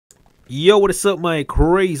Yo, what is up, my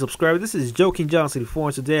crazy subscriber? This is Joking Johnson 4,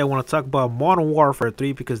 and today I want to talk about Modern Warfare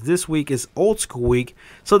 3 because this week is old school week,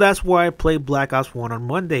 so that's why I played Black Ops 1 on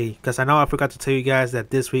Monday. Because I know I forgot to tell you guys that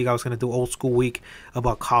this week I was going to do old school week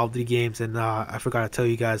about Call of Duty games, and I forgot to tell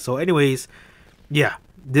you guys. So anyways, yeah,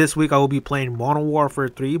 this week I will be playing Modern Warfare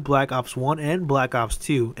 3, Black Ops 1, and Black Ops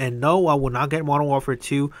 2. And no, I will not get Modern Warfare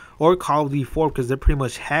 2 or Call of Duty 4 because they're pretty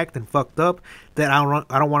much hacked and fucked up that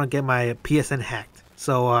I don't want to get my PSN hacked.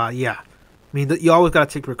 So, yeah. I mean, you always got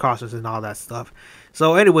to take precautions and all that stuff.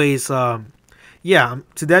 So, anyways, yeah.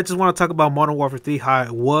 Today I just want to talk about Modern Warfare 3, how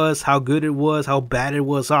it was, how good it was, how bad it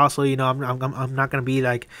was. Also, you know, I'm not going to be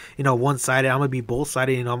like, you know, one-sided. I'm going to be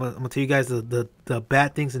both-sided. You know, I'm going to tell you guys the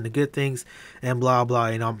bad things and the good things and blah, blah.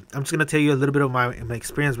 You know, I'm just going to tell you a little bit of my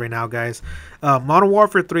experience right now, guys. Modern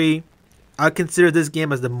Warfare 3, I consider this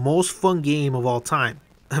game as the most fun game of all time.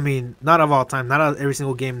 I mean, not of all time, not every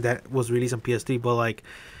single game that was released on PS3, but like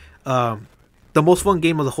the most fun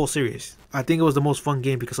game of the whole series. I think it was the most fun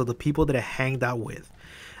game because of the people that I hanged out with.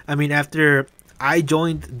 I mean, after I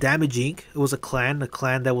joined Damage Inc., it was a clan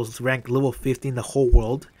that was ranked level 50 in the whole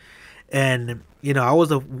world, and you know, I was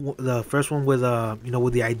the first one with you know,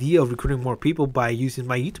 with the idea of recruiting more people by using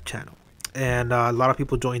my YouTube channel. And a lot of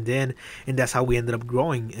people joined in, and that's how we ended up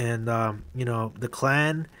growing. And you know, the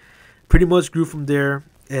clan pretty much grew from there.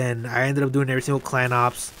 And I ended up doing every single clan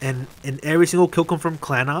ops, and in every single kill confirmed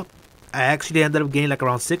clan op, I actually ended up getting like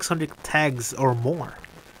around 600 tags or more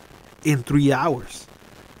in 3 hours,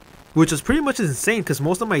 which is pretty much insane because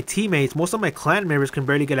most of my teammates, most of my clan members can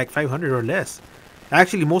barely get like 500 or less.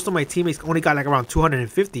 Actually, most of my teammates only got like around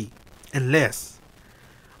 250 and less.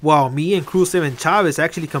 While me and Crew 7 Chavez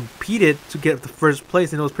actually competed to get the first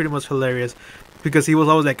place, and it was pretty much hilarious because he was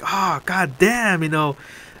always like, "Oh, god damn, you know,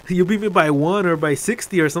 you beat me by 1 or by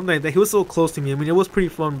 60 or something like that." He was so close to me. I mean, it was pretty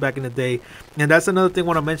fun back in the day. And that's another thing I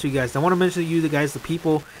want to mention, you guys. I want to mention to you, the guys, the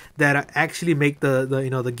people that actually make the you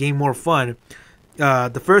know, the game more fun.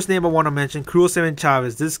 The first name I want to mention, Crew 7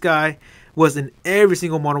 Chavez. This guy was in every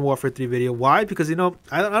single Modern Warfare 3 video. Why? Because, you know,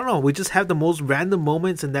 I don't know, we just have the most random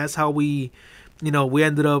moments, and that's how we, you know, we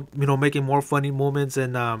ended up, you know, making more funny moments.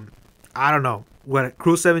 And I don't know, what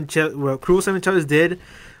Crew 7 Chavez did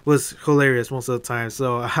was hilarious most of the time.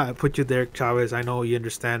 So I put you there, Chavez. I know you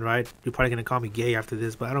understand, right? You're probably gonna call me gay after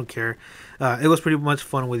this, but I don't care. It was pretty much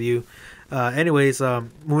fun with you. Anyways,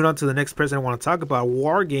 moving on to the next person I want to talk about,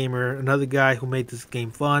 Wargamer, another guy who made this game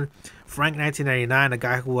fun. Frank 1999, a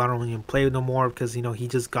guy who I don't even play with no more because, you know, he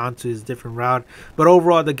just gone to his different route. But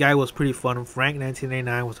overall, the guy was pretty fun. Frank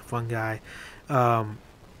 1999 was a fun guy.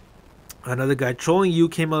 Another guy, Trolling You,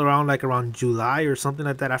 came around like around July or something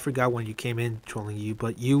like that. I forgot when you came in, Trolling You,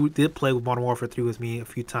 but you did play with Modern Warfare 3 with me a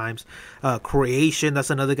few times. Creation,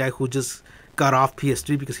 that's another guy who just got off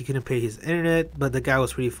PS3 because he couldn't pay his internet, but the guy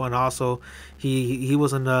was pretty fun also. He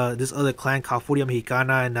was in this other clan called Furia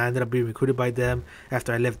Mexicana, and I ended up being recruited by them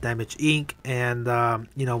after I left Damage Inc. And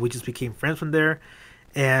you know, we just became friends from there.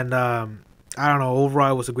 And I don't know,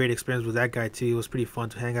 overall it was a great experience with that guy too. It was pretty fun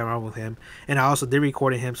to hang around with him. And I also did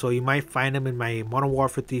record him, so you might find him in my Modern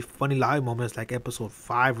Warfare 3 funny live moments, like episode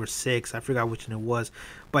 5 or 6. I forgot which one it was.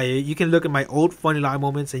 But you can look at my old funny live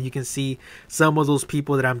moments and you can see some of those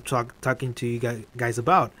people that I'm talking to you guys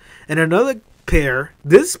about. And another pair,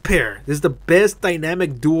 this is the best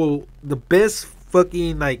dynamic duo, the best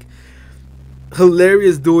fucking like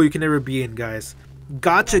hilarious duo you can ever be in, guys.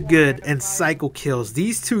 Gotcha Good and Psycho Kills.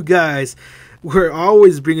 These two guys were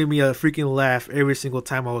always bringing me a freaking laugh every single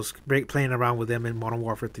time I was playing around with them in Modern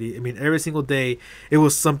Warfare 3. I mean, every single day it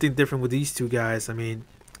was something different with these two guys. I mean,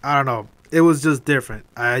 I don't know, it was just different.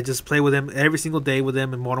 I just play with them every single day with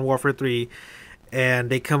them in Modern Warfare 3, and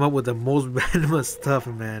they come up with the most random stuff,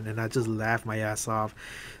 man, and I just laugh my ass off.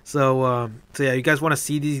 So yeah, you guys want to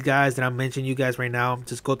see these guys that I'm mentioning you guys right now,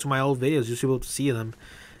 just go to my old videos, you'll be able to see them.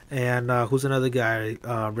 And who's another guy?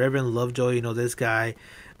 Reverend Lovejoy. You know, this guy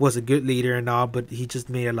was a good leader and all, but he just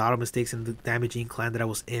made a lot of mistakes in the Damaging clan that I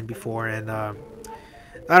was in before. And I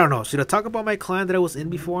don't know, should I talk about my clan that I was in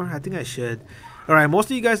before? I think I should. Alright,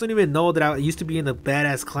 most of you guys don't even know that I used to be in the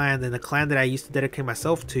badass clan, and the clan that I used to dedicate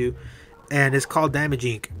myself to, and it's called Damage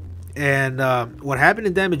Inc. And what happened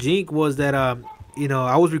in Damage Inc. was that you know,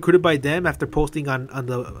 I was recruited by them after posting on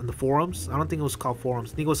the forums. I don't think it was called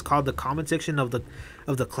forums. I think it was called the comment section of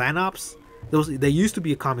the clan ops. There used to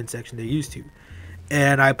be a comment section. They used to,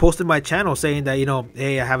 and I posted my channel saying that, you know,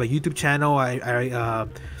 hey, I have a YouTube channel. I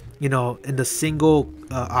you know, in the single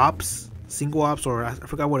ops, or I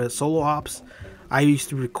forgot what it's, solo ops. I used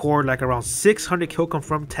to record like around 600 kill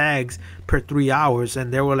confirmed tags per 3 hours,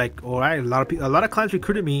 and they were like, all right, a lot of clans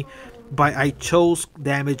recruited me. but I chose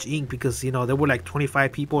Damage Inc. because there were like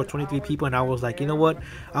 25 people or 23 people, and I was like, you know what,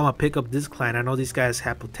 I'm gonna pick up this clan. I know these guys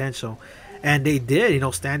have potential, and they did.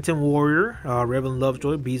 Stanton Warrior, Reverend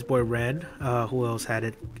Lovejoy, Beast Boy Ren, who else had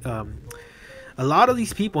it? A lot of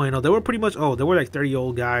these people, they were pretty much, they were like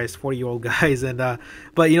 30-year-old guys, 40-year-old guys, and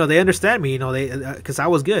but they understand me, they because I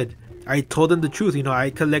was good. I told them the truth. I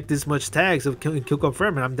collect this much tags of kill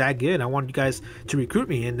confirm, and I'm that good. I want you guys to recruit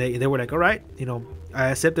me, and they were like, all right. I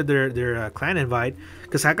accepted their clan invite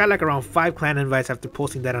because I got like around 5 clan invites after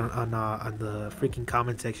posting that on the freaking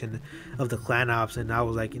comment section of the clan ops, and I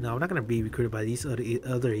was like, I'm not gonna be recruited by these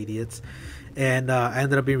other idiots, and I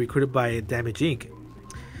ended up being recruited by Damage Inc.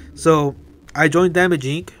 So I joined Damage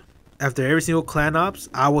Inc. After every single clan ops.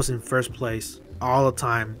 I was in first place all the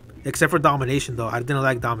time. Except for domination, though. I didn't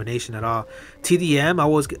like domination at all. TDM, I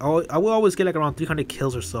will always get like around 300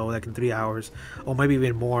 kills or so, like in 3 hours, or maybe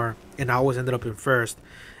even more. And I always ended up in first.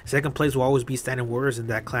 Second place will always be Standing Warriors in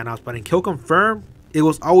that clan ops. But in kill confirm, it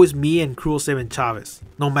was always me and Cruel 7 Chavez,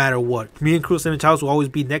 no matter what. Me and Cruel 7 Chavez will always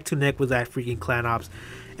be neck to neck with that freaking clan ops.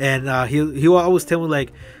 And he will always tell me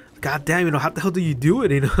like, God damn, how the hell do you do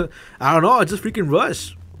it? I don't know. I just freaking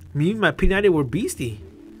rush. Me and my P90 were beastie.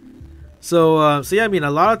 So yeah,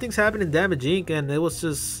 a lot of things happened in Damage Inc. and it was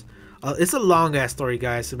just it's a long ass story,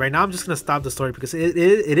 guys. Right now I'm just gonna stop the story because it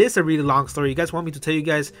is a really long story. You guys want me to tell you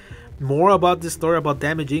guys more about this story about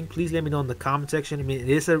Damage Inc.? Please let me know in the comment section. it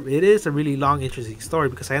is a really long, interesting story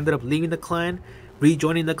because I ended up leaving the clan,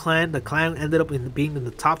 rejoining the clan. The clan ended up being in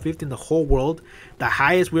the top 50 in the whole world. The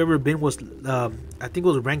highest we ever been was I think it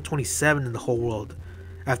was ranked 27 in the whole world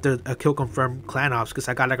after a kill confirmed clan ops, because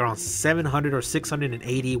I got like around 700 or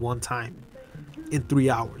 680 one time in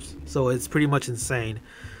 3 hours. So it's pretty much insane.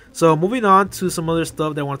 So moving on to some other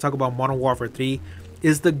stuff that I want to talk about Modern Warfare 3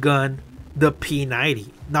 is the gun, the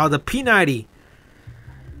P90. Now the P90,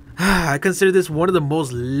 I consider this one of the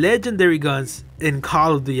most legendary guns in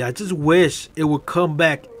Call of Duty. I just wish it would come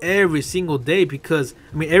back every single day, because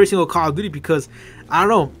every single Call of Duty, because I don't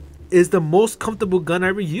know, it's the most comfortable gun I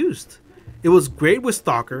ever used. It was great with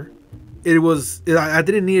Stalker. I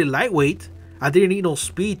didn't need a lightweight. I didn't need no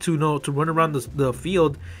speed to run around the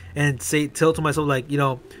field and tell to myself like,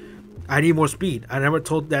 I need more speed. I never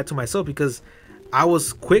told that to myself because I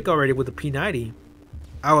was quick already with the P90.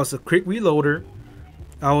 I was a quick reloader.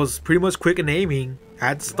 I was pretty much quick in aiming. I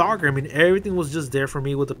had Stalker. Everything was just there for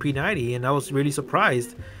me with the P90, and I was really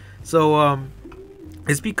surprised. So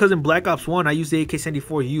it's because in Black Ops 1 I used the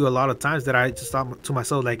AK-74U a lot of times that I just thought to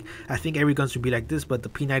myself like, I think every gun should be like this, but the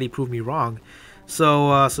P90 proved me wrong.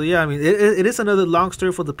 So yeah, it is another long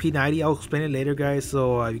story for the P90. I'll explain it later, guys.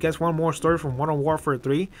 So if you guys want more story from Modern Warfare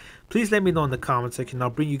 3, please let me know in the comment section. I'll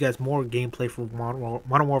bring you guys more gameplay for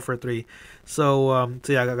Modern Warfare 3. So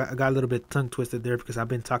yeah, I got a little bit tongue twisted there because I've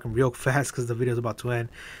been talking real fast because the video is about to end.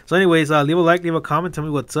 So anyways, leave a like, leave a comment, tell me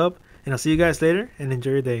what's up, and I'll see you guys later, and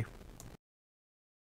enjoy your day.